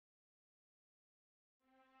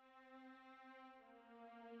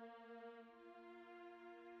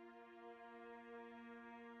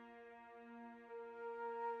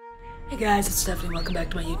Hey guys, it's Stephanie. Welcome back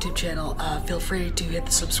to my YouTube channel. Feel free to hit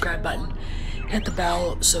the subscribe button, hit the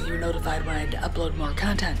bell so you're notified when I upload more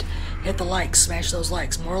content. Hit the likes, smash those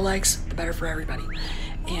likes. More likes, the better for everybody.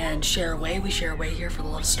 And share away. We share away here for the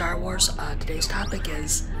love of Star Wars. Today's topic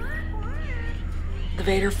is the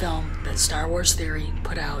Vader film that Star Wars Theory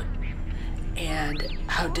put out and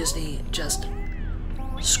how Disney just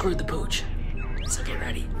screwed the pooch. So get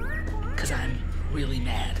ready, because I'm really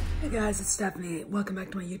mad. Hey guys, it's Stephanie. Welcome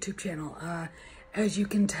back to my YouTube channel. As you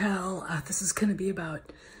can tell, this is going to be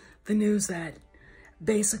about the news that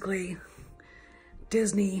basically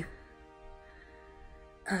Disney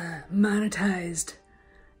monetized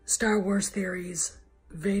Star Wars Theory's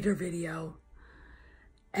Vader video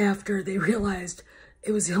after they realized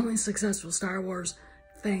it was the only successful Star Wars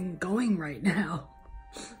thing going right now.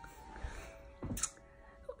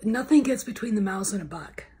 Nothing gets between the mouse and a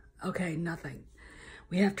buck. Okay, nothing.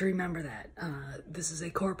 We have to remember that. This is a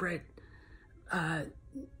corporate,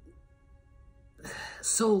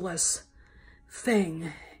 soulless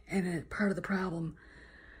thing, and part of the problem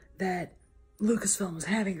that Lucasfilm is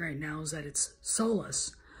having right now is that it's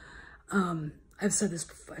soulless. I've said this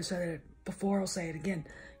before, I've said it before, I'll say it again.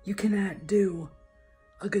 You cannot do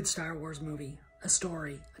a good Star Wars movie, a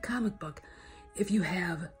story, a comic book, if you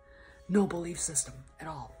have no belief system at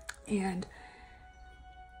all. And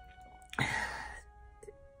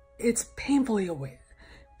it's painfully aware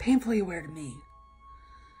to me,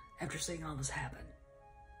 after seeing all this happen,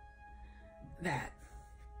 that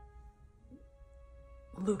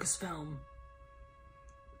Lucasfilm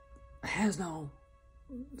has no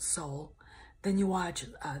soul. Then you watch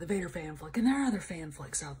the Vader fan flick, and there are other fan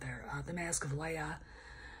flicks out there, The Mask of Leia,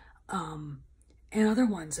 and other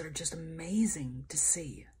ones that are just amazing to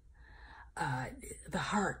see. The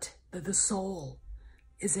heart, the soul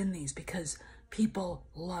is in these because people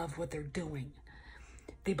love what they're doing.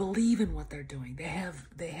 They believe in what they're doing. They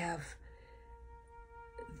have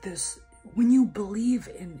this, when you believe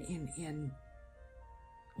in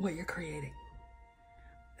what you're creating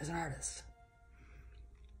as an artist,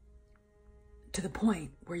 to the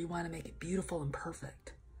point where you want to make it beautiful and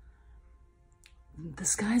perfect, the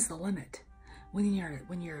sky's the limit. When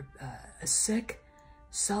you're a sick,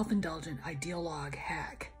 self-indulgent ideologue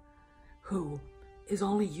hack who is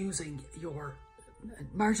only using your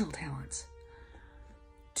marginal talents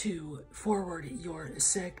to forward your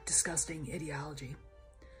sick, disgusting ideology,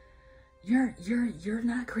 you're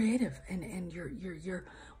not creative, and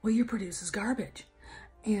what you produce is garbage.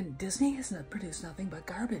 And Disney has produced nothing but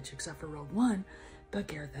garbage except for Rogue One, but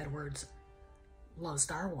Gareth Edwards loves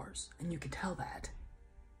Star Wars, and you can tell that.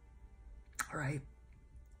 All right.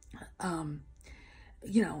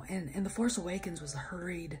 You know, and The Force Awakens was a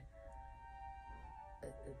hurried,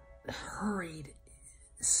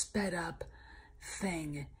 sped up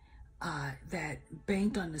thing that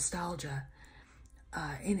banked on nostalgia,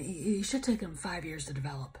 and it should take them 5 years to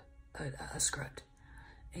develop a script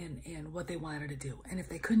and what they wanted to do. And if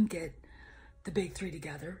they couldn't get the big three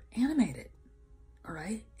together, animate it. All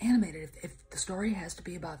right, animate it. If the story has to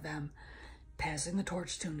be about them passing the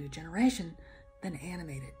torch to a new generation, then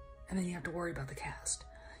animate it. And then you have to worry about the cast.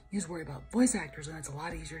 You just worry about voice actors, and it's a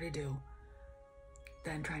lot easier to do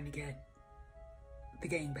than trying to get the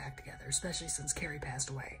gang back together, especially since Carrie passed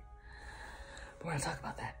away. But we're going to talk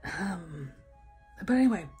about that. But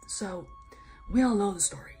anyway, so we all know the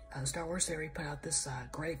story. Star Wars Theory put out this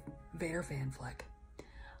great Vader fan flick,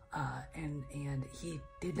 and he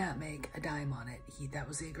did not make a dime on it. That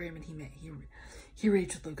was the agreement he made. He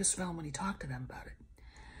reached with Lucasfilm when he talked to them about it,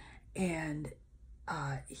 and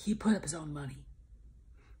he put up his own money.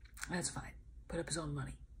 That's fine. Put up his own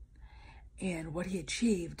money. And what he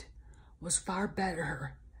achieved was far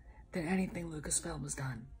better than anything Lucasfilm has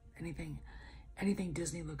done. Anything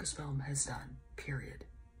Disney Lucasfilm has done, period.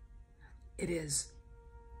 It is,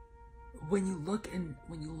 when you look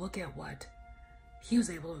at what he was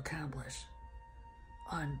able to accomplish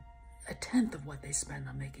on a tenth of what they spend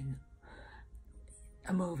on making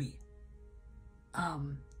a movie,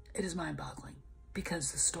 it is mind-boggling,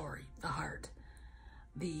 because the story, the heart,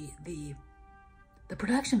 the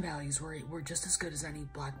production values were just as good as any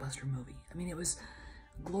blockbuster movie. I mean, it was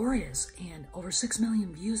glorious, and over 6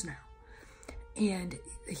 million views now. And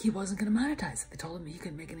he wasn't going to monetize it. They told him he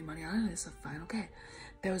couldn't make any money on it. They said, fine, okay.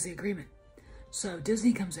 That was the agreement. So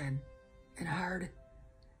Disney comes in and hard,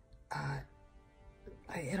 I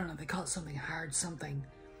don't know, they call it something hard something,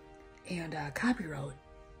 and copyright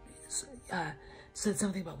said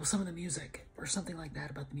something about, well, some of the music, or something like that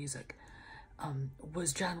about the music,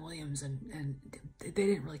 was John Williams, and they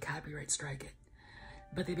didn't really copyright strike it,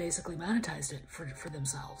 but they basically monetized it for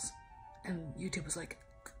themselves. And YouTube was like,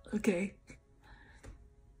 okay?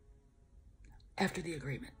 After the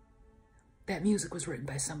agreement. That music was written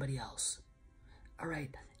by somebody else. All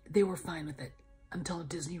right? They were fine with it until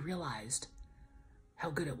Disney realized how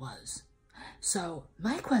good it was. So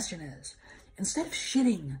my question is, instead of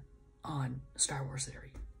shitting on Star Wars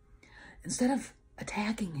Theory, instead of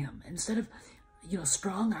attacking him, instead of,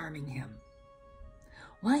 strong-arming him,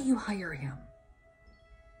 why don't you hire him?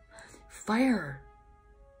 Fire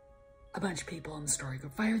a bunch of people in the story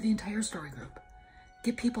group. Fire the entire story group.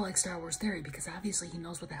 Get people like Star Wars Theory, because obviously he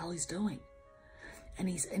knows what the hell he's doing. And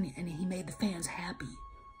he made the fans happy.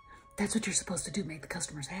 That's what you're supposed to do, make the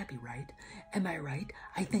customers happy, right? Am I right?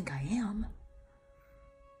 I think I am.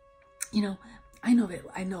 I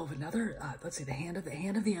know of another, let's see, the Hand of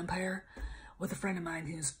the Empire, with a friend of mine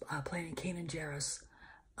who's playing Kanan Jarrus.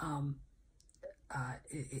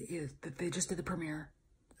 They just did the premiere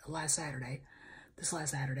this last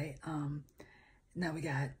Saturday. Now we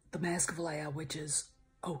got The Mask of Leia, which is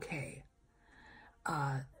okay.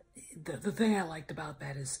 The thing I liked about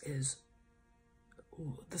that is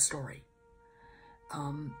the story.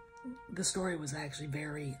 The story was actually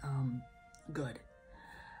very good.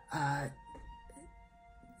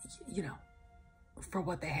 For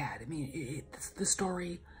what they had. I mean, the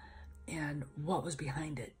story and what was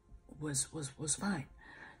behind it was fine.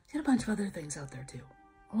 You had a bunch of other things out there too.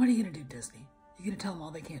 What are you gonna do, Disney? You gonna tell them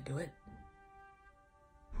all they can't do it?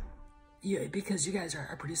 Yeah, because you guys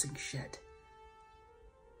are producing shit.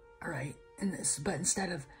 All right, but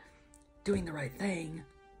instead of doing the right thing,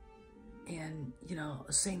 and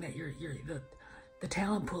saying that the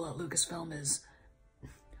talent pool at Lucasfilm is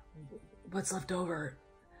what's left over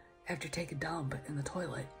after you take a dump in the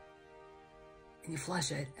toilet and you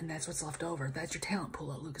flush it, and that's what's left over. That's your talent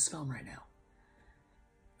pool at Lucasfilm right now.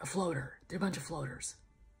 A floater. They're a bunch of floaters.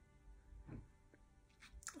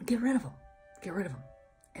 Get rid of them. Get rid of them.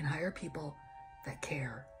 And hire people that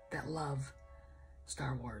care, that love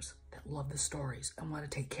Star Wars, that love the stories, and want to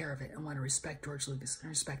take care of it, and want to respect George Lucas and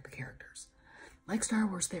respect the characters. Like Star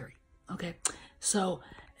Wars Theory. Okay? So,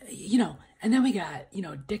 and then we got,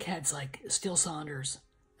 dickheads like Steele Saunders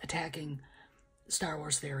attacking Star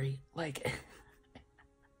Wars Theory. Like,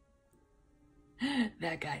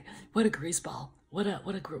 that guy. What a greaseball. What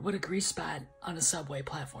a grease spot on a subway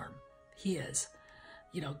platform. He is.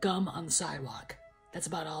 Gum on the sidewalk. That's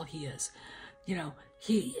about all he is. You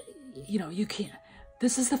can't.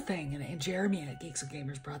 This is the thing, and Jeremy at Geeks and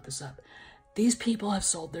Gamers brought this up. These people have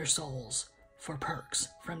sold their souls for perks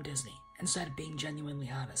from Disney instead of being genuinely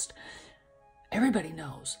honest. Everybody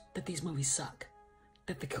knows that these movies suck,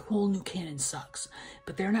 that the whole new canon sucks,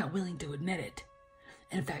 but they're not willing to admit it.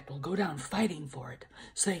 In fact, will go down fighting for it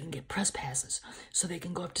so they can get press passes, so they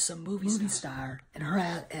can go up to some movie star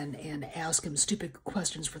and ask him stupid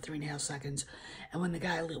questions for 3.5 seconds. And when the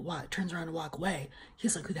guy turns around to walk away,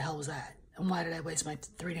 he's like, who the hell was that? And why did I waste my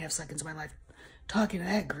 3.5 seconds of my life talking to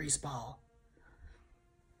that greaseball?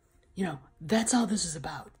 That's all this is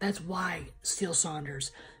about. That's why Steele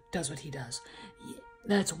Saunders does what he does.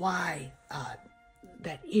 That's why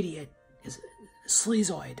that idiot is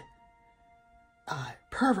sleazoid.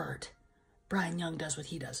 Pervert Brian Young does what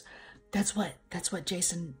he does. That's what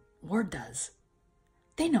Jason Ward does.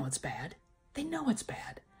 They know it's bad. They know it's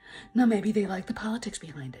bad. Now, maybe they like the politics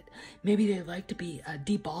behind it. Maybe they like to be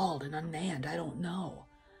deballed and unmanned. I don't know.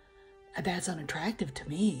 That's unattractive to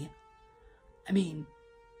me. I mean,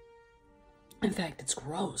 in fact, it's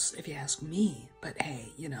gross if you ask me. But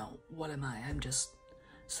hey, what am I? I'm just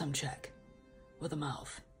some chick with a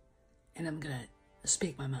mouth, and I'm gonna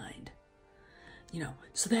speak my mind.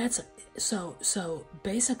 So that's, so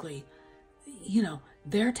basically,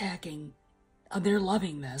 they're attacking, they're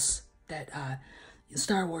loving this, that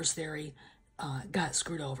Star Wars Theory got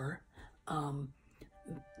screwed over,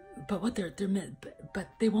 but what but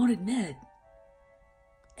they won't admit,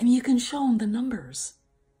 I mean, you can show them the numbers.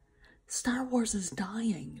 Star Wars is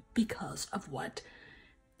dying because of what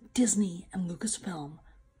Disney and Lucasfilm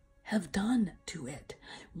have done to it.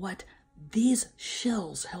 What these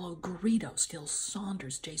shills, Hello Greedo, Steele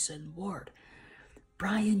Saunders, Jason Ward,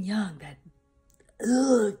 Brian Young, that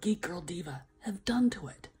geek girl diva, have done to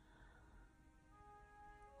it.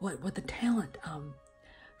 What the talent,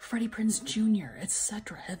 Freddie Prinze Jr.,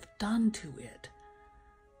 etc., have done to it.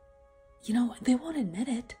 They won't admit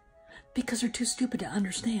it because they're too stupid to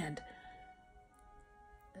understand.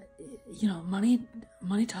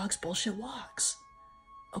 Money talks, bullshit walks.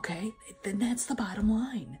 Okay? Then that's the bottom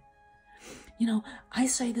line. I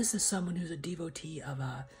say this as someone who's a devotee of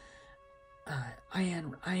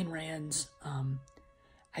Ayn Rand's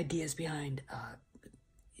ideas behind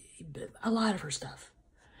a lot of her stuff.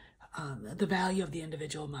 the value of the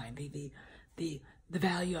individual mind, the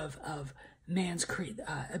value of man's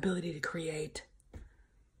ability to create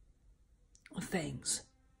things,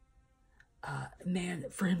 man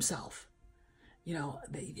for himself. You know,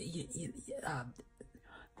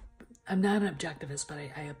 I'm not an objectivist, but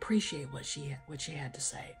I appreciate what she had to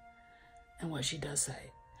say and what she does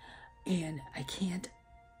say. And I can't,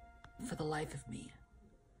 for the life of me,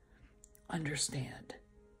 understand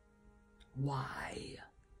why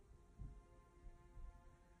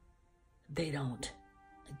they don't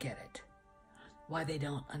get it. Why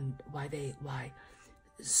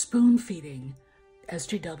spoon feeding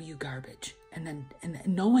SJW garbage, and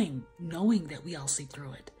knowing that we all see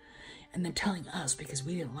through it, and then telling us because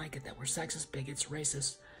we didn't like it that we're sexist, bigots,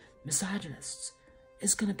 racist, misogynists,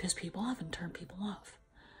 is going to piss people off and turn people off.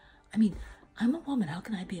 I mean, I'm a woman. How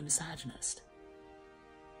can I be a misogynist?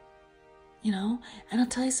 You know? And I'll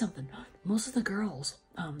tell you something. Most of the girls,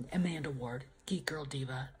 Amanda Ward, Geek Girl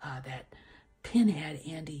Diva, that pinhead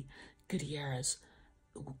Andy Gutierrez,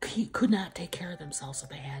 could not take care of themselves if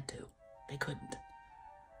they had to. They couldn't.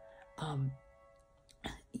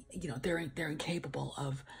 You know, they're incapable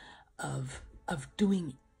of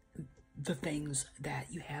doing the things that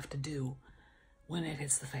you have to do when it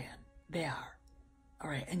hits the fan. They are. All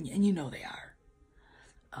right, and you know they are.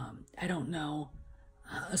 I don't know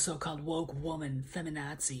a so-called woke woman,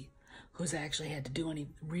 feminazi, who's actually had to do any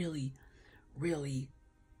really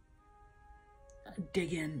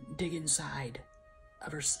dig inside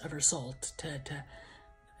of her soul to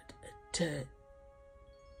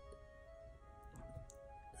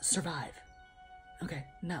survive. Okay,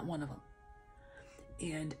 not one of them.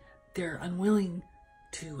 And they're unwilling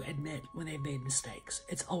to admit when they've made mistakes.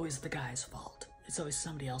 It's always the guy's fault. It's always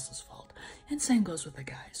somebody else's fault. And same goes with the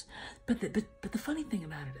guys. But the funny thing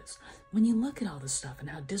about it is, when you look at all this stuff and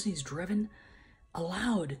how Disney's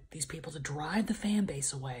allowed these people to drive the fan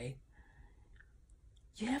base away,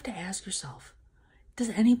 you have to ask yourself, does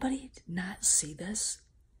anybody not see this?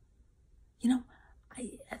 You know,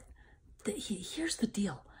 here's the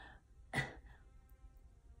deal.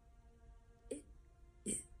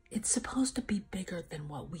 It's supposed to be bigger than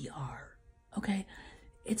what we are, okay?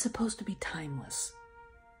 It's supposed to be timeless,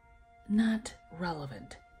 not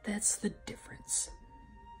relevant. That's the difference.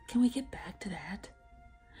 Can we get back to that?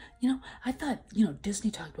 You know, I thought, you know,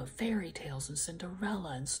 Disney talked about fairy tales and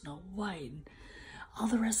Cinderella and Snow White and all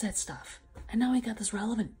the rest of that stuff. And now we got this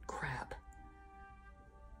relevant crap.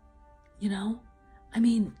 You know? I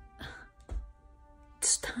mean,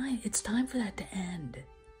 it's time for that to end.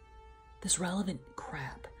 This relevant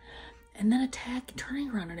crap. And then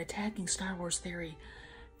turning around and attacking Star Wars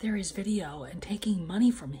Theory's video and taking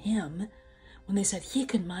money from him when they said he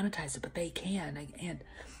could monetize it, but they can. And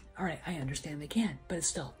all right, I understand they can, but it's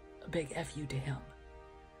still a big F you to him.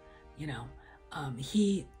 You know,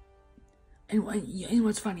 and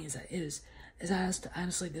what's funny is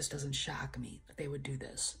honestly, this doesn't shock me that they would do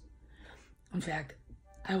this. In fact,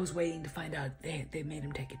 I was waiting to find out they made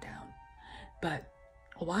him take it down. But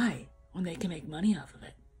why? When they can make money off of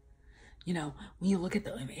it. You know, when you look at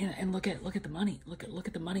look at the money, look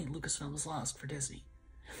at the money Lucasfilm has lost for Disney.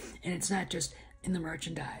 And it's not just in the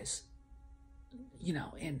merchandise, you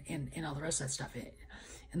know, and all the rest of that stuff,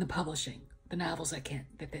 in the publishing, the novels that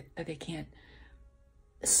they can't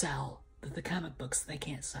sell, the comic books they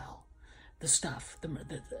can't sell, the stuff,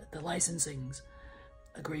 the licensing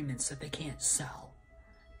agreements that they can't sell.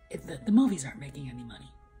 The movies aren't making any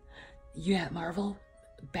money. You have Marvel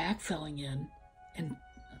backfilling in, and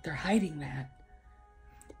they're hiding that.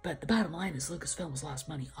 But the bottom line is Lucasfilm has lost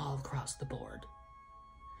money all across the board.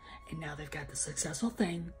 And now they've got the successful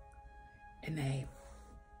thing, and they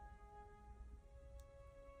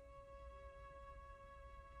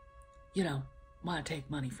you know, want to take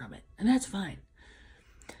money from it. And that's fine.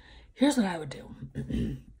 Here's what I would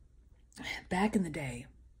do. Back in the day,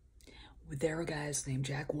 there were guys named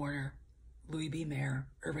Jack Warner, Louis B. Mayer,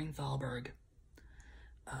 Irving Thalberg,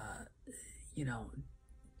 you know,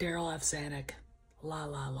 Daryl F. Zanuck, la.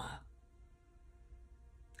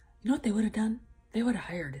 You know what they would have done? They would have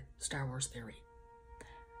hired Star Wars Theory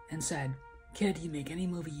and said, kid, you make any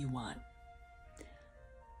movie you want.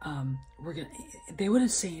 They would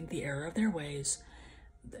have seen the error of their ways,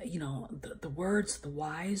 you know, the words, the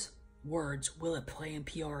wise words, will it play in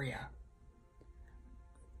Peoria?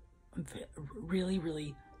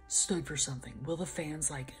 Really stood for something. Will the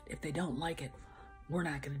fans like it? If they don't like it, we're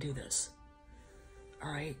not going to do this.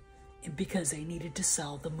 All right? And because they needed to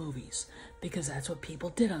sell the movies. Because that's what people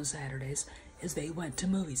did on Saturdays, is they went to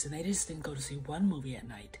movies. And they just didn't go to see one movie at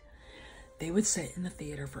night. They would sit in the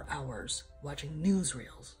theater for hours watching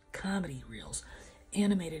newsreels, comedy reels,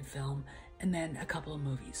 animated film, and then a couple of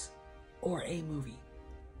movies. Or a movie.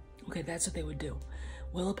 Okay, that's what they would do.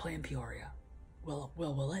 Will it play in Peoria?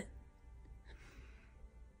 Will it?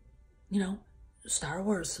 You know, Star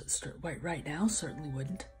Wars right now certainly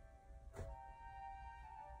wouldn't.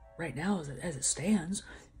 Right now, as it stands,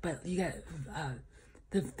 but you got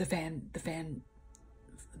the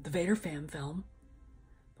Vader fan film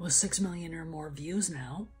with 6 million or more views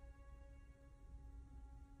now.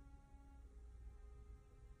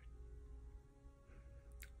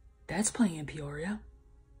 That's playing in Peoria.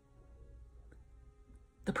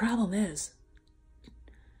 The problem is,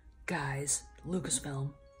 guys,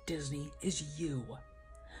 Lucasfilm, Disney, is you.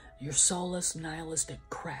 Your soulless, nihilistic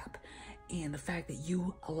crap. And the fact that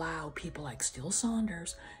you allow people like Steele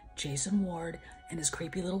Saunders, Jason Ward and his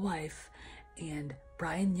creepy little wife, and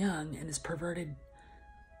Brian Young and his perverted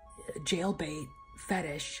jailbait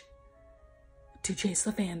fetish to chase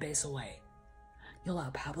the fan base away. You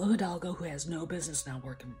allow Pablo Hidalgo, who has no business now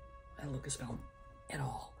working at Lucasfilm at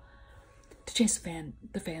all, to chase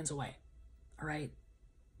the fans away. All right?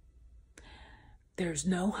 There's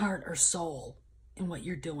no heart or soul in what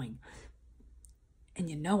you're doing. And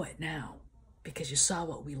you know it now because you saw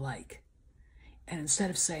what we like. And instead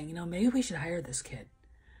of saying, you know, maybe we should hire this kid,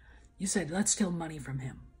 you said, let's steal money from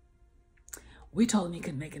him. We told him he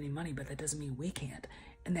couldn't make any money, but that doesn't mean we can't.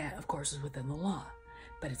 And that, of course, is within the law.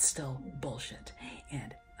 But it's still bullshit.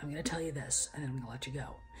 And I'm going to tell you this, and then I'm going to let you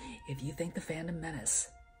go. If you think the fandom menace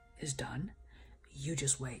is done, you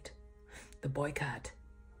just wait. The boycott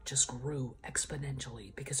just grew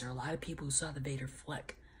exponentially because there are a lot of people who saw the Vader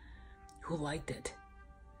flick who liked it,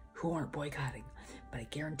 who aren't boycotting. But I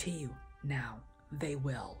guarantee you, now they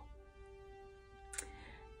will.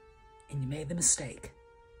 And you made the mistake.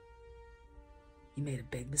 You made a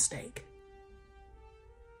big mistake.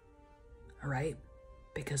 All right?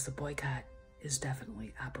 Because the boycott is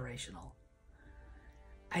definitely operational.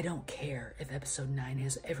 I don't care if episode 9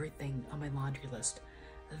 has everything on my laundry list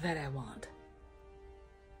that I want.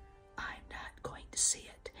 I'm not going to see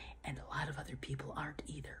it. And a lot of other people aren't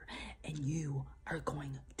either. And you are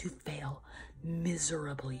going to fail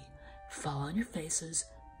miserably. Fall on your faces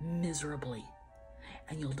miserably.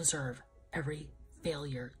 And you'll deserve every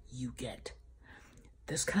failure you get.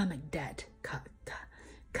 This karmic debt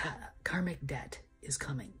is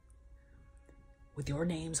coming. With your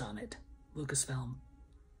names on it, Lucasfilm.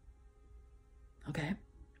 Okay?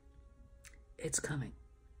 It's coming.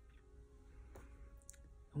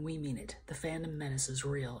 We mean it. The fandom menace is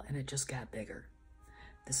real, and it just got bigger.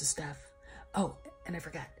 This is Steph. Oh, and I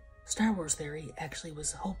forgot. Star Wars Theory actually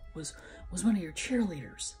was one of your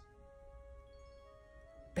cheerleaders.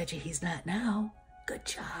 Bet you he's not now. Good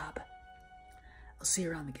job. I'll see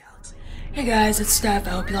you around the galaxy. Hey guys, it's Steph.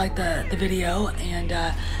 I hope you liked the video. And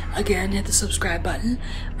again, hit the subscribe button.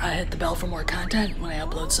 Hit the bell for more content when I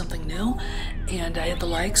upload something new. And hit the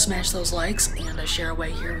like, smash those likes, and share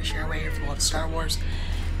away here. We share away here for a lot of Star Wars.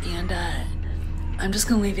 And I'm just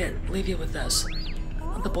gonna leave you with this.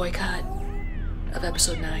 The boycott of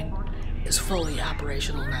episode 9 is fully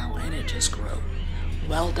operational now, and it just grew.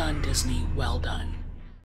 Well done, Disney. Well done.